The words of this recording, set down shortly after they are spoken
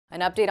An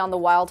update on the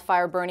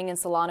wildfire burning in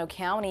Solano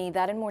County.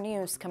 That and more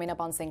news coming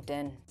up on Synced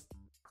In.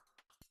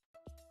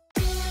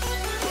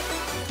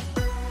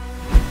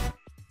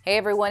 Hey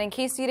everyone, in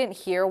case you didn't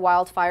hear,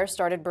 wildfire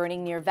started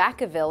burning near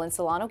Vacaville in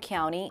Solano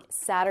County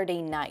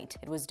Saturday night.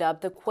 It was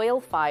dubbed the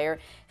Quail fire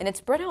and it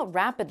spread out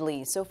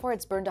rapidly. So far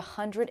it's burned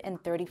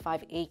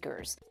 135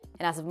 acres.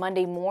 And as of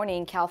Monday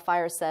morning, CAL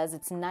FIRE says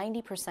it's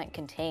 90%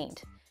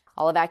 contained.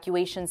 All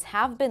evacuations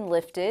have been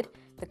lifted.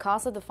 The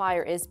cause of the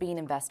fire is being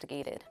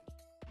investigated.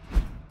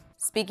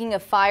 Speaking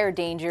of fire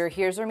danger,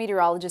 here's our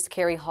meteorologist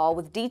Kari Hall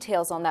with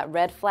details on that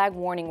red flag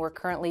warning we're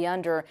currently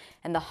under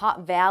and the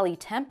hot valley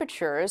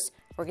temperatures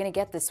we're going to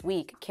get this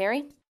week.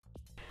 Kari?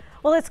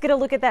 Well, let's get a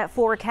look at that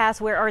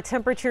forecast where our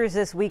temperatures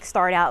this week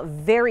start out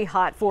very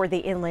hot for the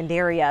inland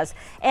areas.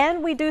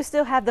 And we do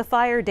still have the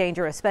fire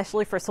danger,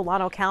 especially for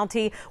Solano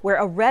County, where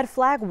a red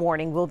flag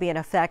warning will be in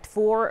effect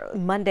for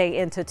Monday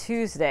into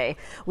Tuesday.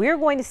 We are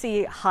going to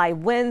see high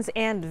winds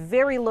and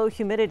very low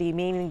humidity,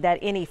 meaning that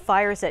any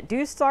fires that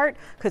do start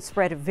could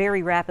spread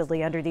very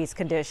rapidly under these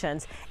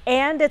conditions.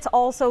 And it's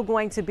also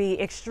going to be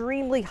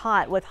extremely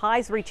hot with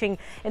highs reaching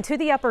into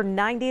the upper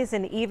 90s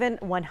and even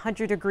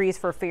 100 degrees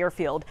for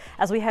Fairfield.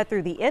 As we head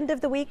through the end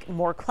of the week,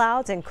 more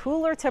clouds and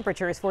cooler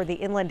temperatures for the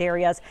inland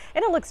areas,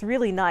 and it looks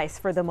really nice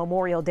for the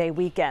Memorial Day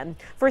weekend.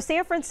 For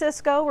San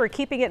Francisco, we're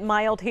keeping it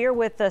mild here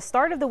with the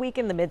start of the week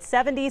in the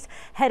mid-70s,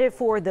 headed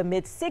for the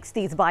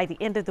mid-60s by the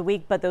end of the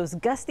week, but those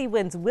gusty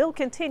winds will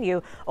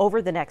continue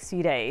over the next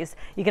few days.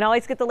 You can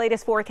always get the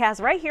latest forecast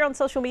right here on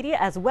social media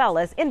as well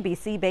as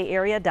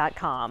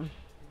NBCBayArea.com.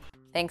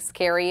 Thanks,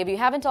 Kari. If you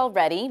haven't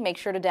already, make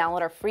sure to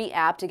download our free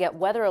app to get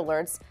weather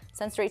alerts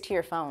sent straight to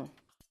your phone.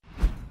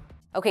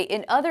 Okay,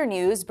 in other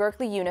news,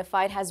 Berkeley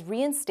Unified has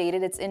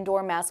reinstated its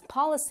indoor mask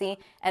policy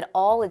at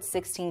all its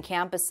 16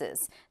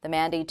 campuses. The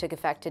mandate took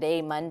effect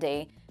today,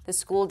 Monday. The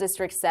school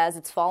district says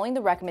it's following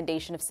the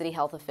recommendation of city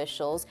health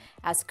officials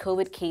as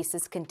COVID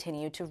cases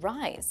continue to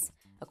rise.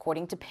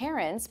 According to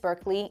parents,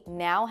 Berkeley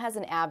now has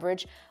an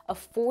average of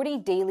 40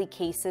 daily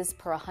cases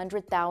per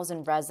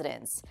 100,000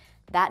 residents.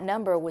 That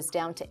number was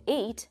down to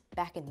 8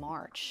 back in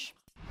March.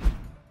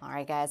 All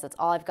right, guys, that's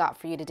all I've got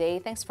for you today.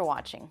 Thanks for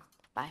watching.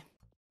 Bye.